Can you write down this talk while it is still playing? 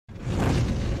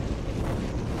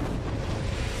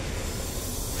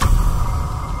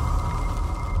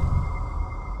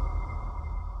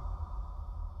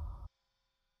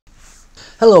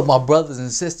Hello, my brothers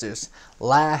and sisters.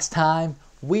 Last time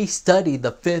we studied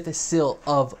the fifth seal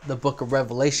of the book of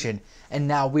Revelation, and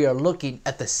now we are looking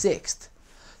at the sixth.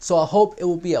 So I hope it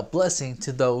will be a blessing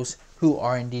to those who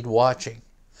are indeed watching.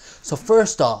 So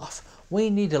first off, we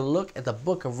need to look at the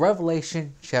book of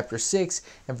Revelation chapter 6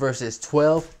 and verses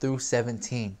 12 through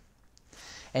 17.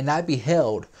 And I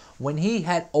beheld, when he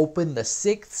had opened the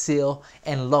sixth seal,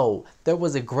 and lo, there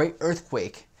was a great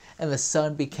earthquake, and the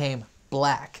sun became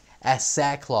black as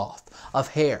sackcloth of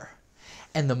hair,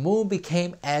 and the moon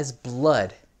became as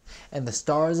blood, and the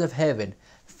stars of heaven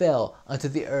fell unto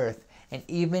the earth, and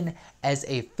even as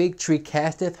a fig tree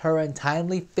casteth her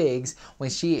untimely figs when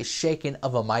she is shaken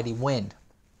of a mighty wind.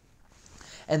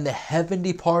 And the heaven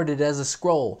departed as a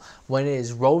scroll when it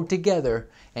is rolled together,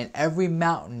 and every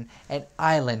mountain and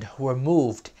island were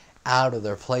moved out of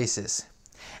their places.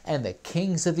 And the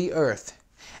kings of the earth,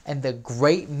 and the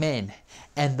great men,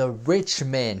 and the rich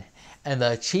men, and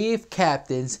the chief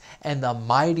captains, and the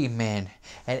mighty men,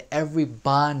 and every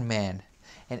bondman,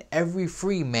 and every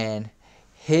free man,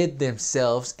 hid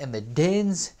themselves in the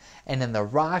dens and in the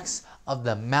rocks of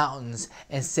the mountains,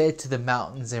 and said to the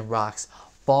mountains and rocks,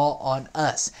 Fall on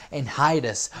us, and hide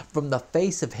us from the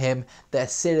face of him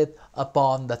that sitteth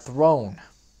upon the throne,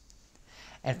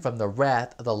 and from the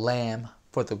wrath of the Lamb,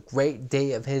 for the great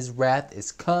day of his wrath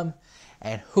is come,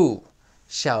 and who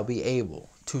shall be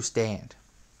able to stand?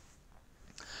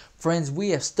 Friends, we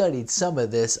have studied some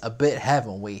of this a bit,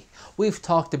 haven't we? We've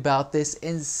talked about this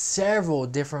in several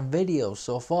different videos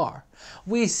so far.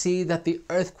 We see that the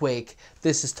earthquake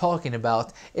this is talking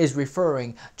about is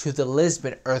referring to the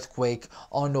Lisbon earthquake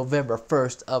on November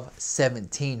 1st of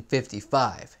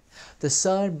 1755. The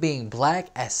sun being black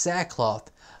as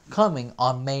sackcloth, coming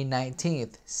on May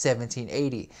 19th,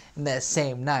 1780, and that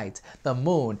same night, the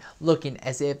moon looking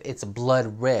as if it's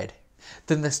blood red.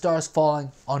 Then the stars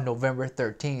falling on November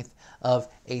 13th of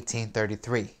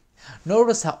 1833.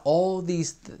 Notice how all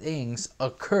these things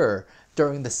occur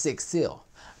during the sixth seal.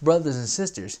 Brothers and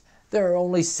sisters, there are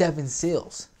only 7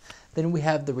 seals. Then we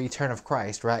have the return of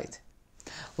Christ, right?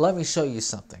 Let me show you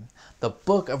something. The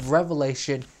book of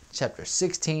Revelation chapter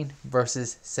 16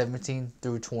 verses 17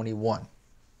 through 21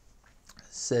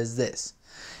 says this.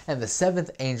 And the 7th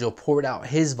angel poured out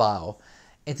his vial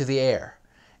into the air,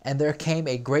 and there came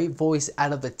a great voice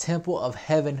out of the temple of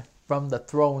heaven from the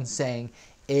throne, saying,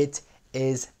 It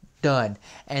is done.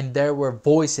 And there were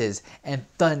voices and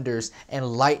thunders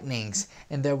and lightnings,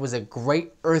 and there was a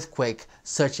great earthquake,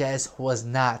 such as was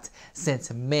not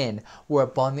since men were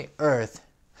upon the earth.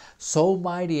 So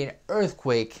mighty an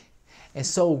earthquake, and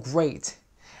so great.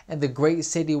 And the great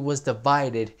city was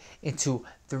divided into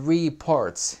 3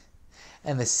 parts,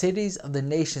 and the cities of the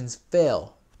nations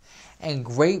fell. And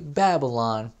great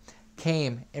Babylon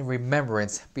came in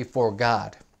remembrance before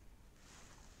God,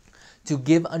 to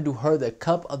give unto her the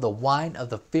cup of the wine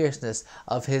of the fierceness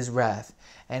of his wrath.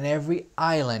 And every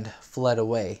island fled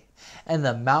away, and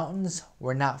the mountains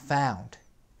were not found.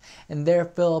 And there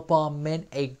fell upon men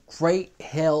a great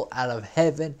hail out of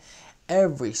heaven,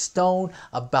 every stone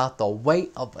about the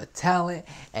weight of a talent,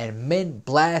 and men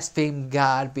blasphemed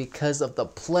God because of the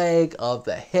plague of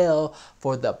the hail,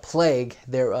 for the plague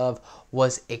thereof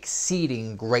was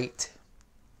exceeding great.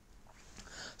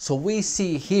 So we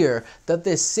see here that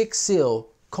this sixth seal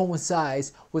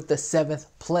coincides with the 7th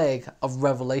plague of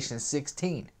Revelation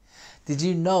 16. Did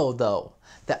you know, though,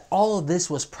 that all of this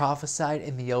was prophesied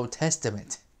in the Old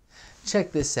Testament?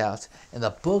 Check this out in the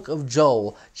book of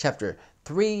Joel, chapter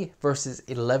 3, verses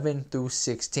 11 through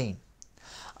 16.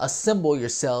 Assemble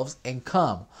yourselves and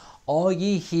come, all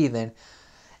ye heathen,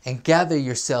 and gather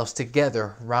yourselves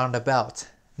together round about.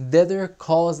 Thither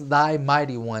cause thy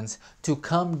mighty ones to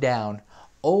come down.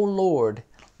 O Lord,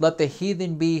 let the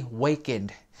heathen be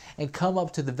wakened, and come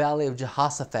up to the valley of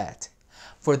Jehoshaphat.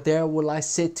 For there will I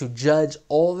sit to judge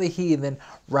all the heathen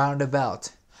round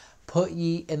about. Put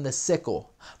ye in the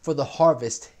sickle, for the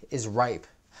harvest is ripe.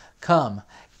 Come,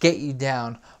 get ye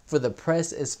down, for the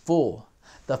press is full.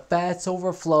 The fats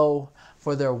overflow,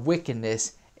 for their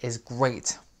wickedness is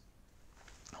great.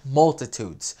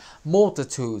 Multitudes,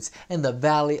 multitudes in the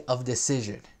valley of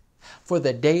decision. For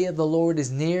the day of the Lord is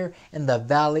near in the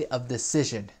valley of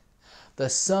decision. The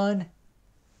sun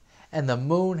and the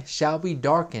moon shall be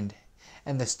darkened,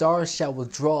 and the stars shall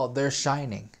withdraw their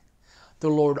shining. The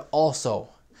Lord also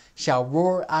shall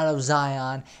roar out of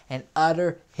Zion, and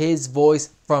utter his voice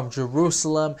from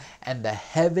Jerusalem, and the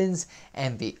heavens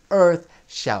and the earth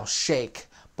shall shake.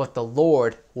 But the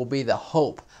Lord will be the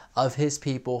hope of his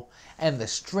people, and the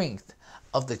strength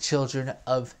of the children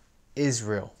of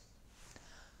Israel.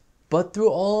 But through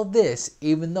all of this,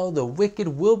 even though the wicked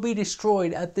will be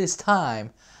destroyed at this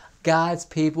time, God's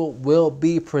people will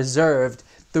be preserved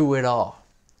through it all.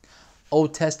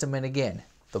 Old Testament again,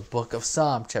 the book of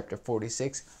Psalm chapter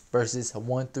 46 verses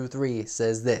 1 through 3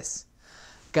 says this: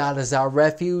 God is our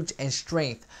refuge and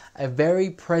strength, a very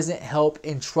present help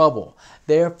in trouble.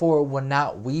 Therefore will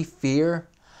not we fear,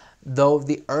 though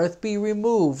the earth be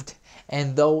removed,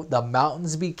 and though the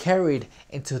mountains be carried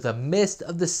into the midst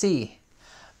of the sea,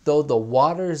 though the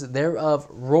waters thereof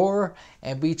roar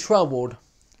and be troubled,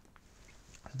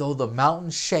 though the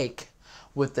mountains shake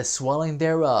with the swelling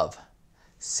thereof.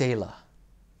 Selah.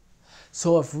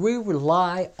 So if we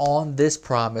rely on this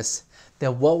promise,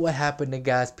 then what will happen to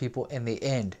God's people in the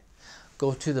end?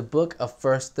 Go to the book of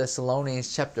 1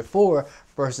 Thessalonians chapter 4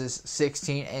 verses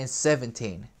 16 and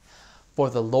 17. For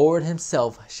the Lord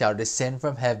himself shall descend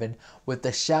from heaven with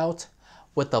a shout,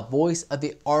 with the voice of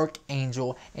the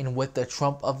archangel, and with the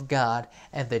trump of God,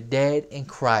 and the dead in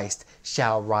Christ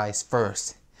shall rise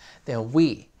first. Then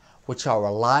we, which are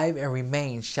alive and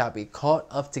remain, shall be caught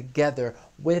up together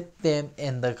with them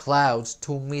in the clouds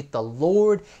to meet the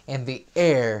Lord in the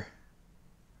air.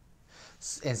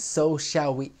 And so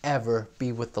shall we ever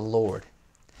be with the Lord.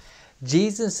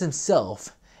 Jesus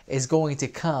himself is going to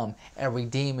come and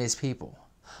redeem his people.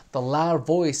 The loud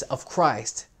voice of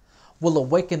Christ will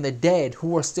awaken the dead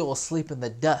who are still asleep in the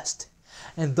dust,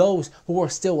 and those who are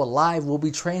still alive will be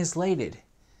translated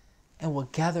and will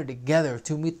gather together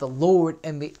to meet the Lord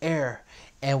in the air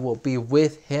and will be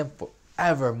with him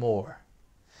forevermore.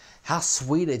 How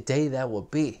sweet a day that will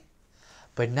be,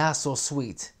 but not so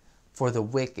sweet for the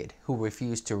wicked who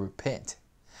refuse to repent.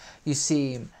 You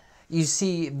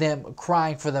see them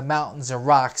crying for the mountains and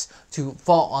rocks to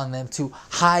fall on them, to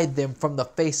hide them from the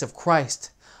face of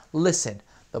Christ. Listen,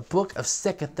 the book of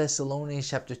 2 Thessalonians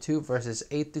chapter 2 verses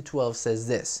 8 through 12 says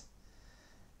this: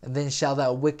 And then shall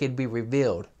that wicked be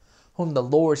revealed, whom the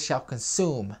Lord shall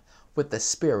consume with the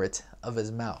spirit of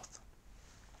his mouth,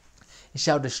 and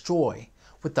shall destroy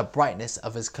with the brightness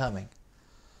of his coming.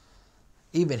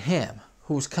 Even him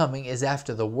whose coming is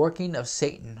after the working of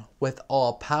Satan, with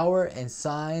all power and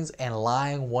signs and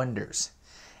lying wonders,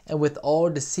 and with all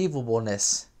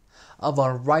deceivableness of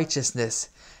unrighteousness,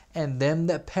 and them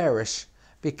that perish,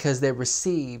 because they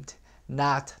received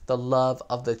not the love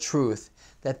of the truth,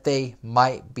 that they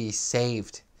might be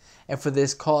saved. And for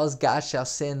this cause God shall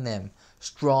send them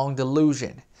strong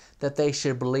delusion, that they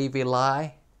should believe a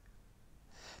lie,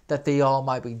 that they all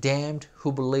might be damned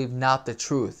who believed not the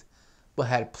truth, but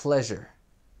had pleasure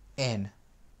in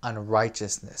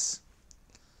unrighteousness.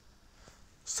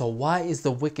 So why is the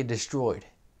wicked destroyed?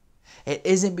 It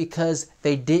isn't because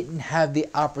they didn't have the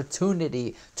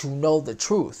opportunity to know the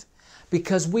truth,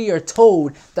 because we are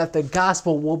told that the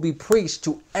gospel will be preached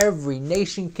to every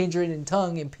nation, kindred, and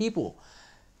tongue and people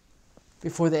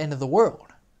before the end of the world.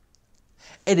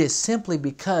 It is simply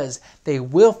because they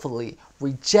willfully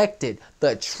rejected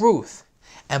the truth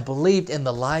and believed in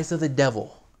the lies of the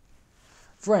devil.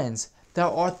 Friends, there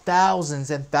are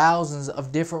thousands and thousands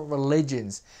of different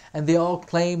religions, and they all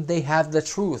claim they have the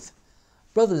truth.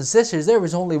 Brothers and sisters, there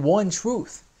is only one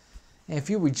truth. And if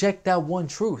you reject that one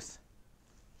truth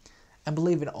and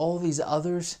believe in all these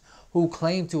others who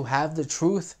claim to have the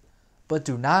truth but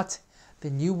do not,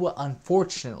 then you will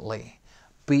unfortunately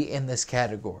be in this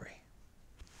category.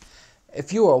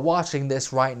 If you are watching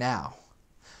this right now,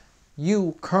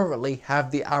 you currently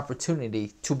have the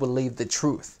opportunity to believe the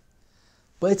truth.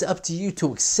 But it's up to you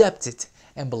to accept it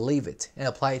and believe it and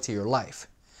apply it to your life.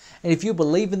 And if you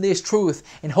believe in this truth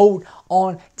and hold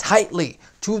on tightly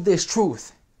to this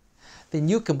truth, then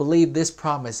you can believe this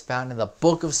promise found in the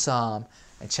book of Psalm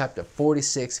in chapter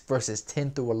 46 verses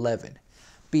 10 through 11.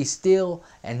 Be still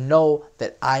and know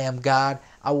that I am God.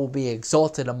 I will be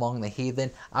exalted among the heathen.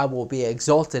 I will be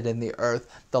exalted in the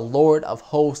earth. The Lord of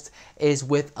hosts is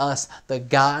with us. The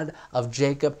God of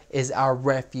Jacob is our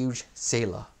refuge.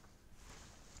 Selah.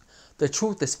 The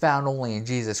truth is found only in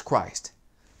Jesus Christ,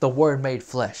 the Word made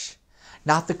flesh.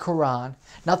 Not the Quran,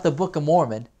 not the Book of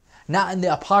Mormon, not in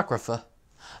the Apocrypha,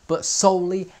 but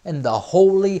solely in the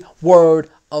holy Word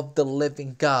of the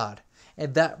living God.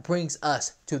 And that brings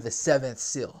us to the seventh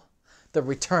seal, the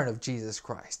return of Jesus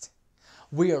Christ.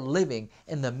 We are living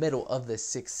in the middle of the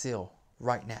sixth seal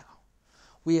right now.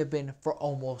 We have been for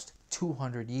almost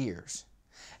 200 years.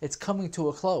 It's coming to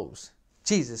a close.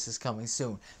 Jesus is coming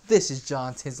soon. This is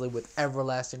John Tinsley with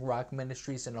Everlasting Rock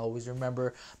Ministries, and always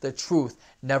remember, the truth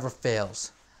never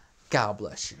fails. God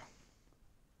bless you.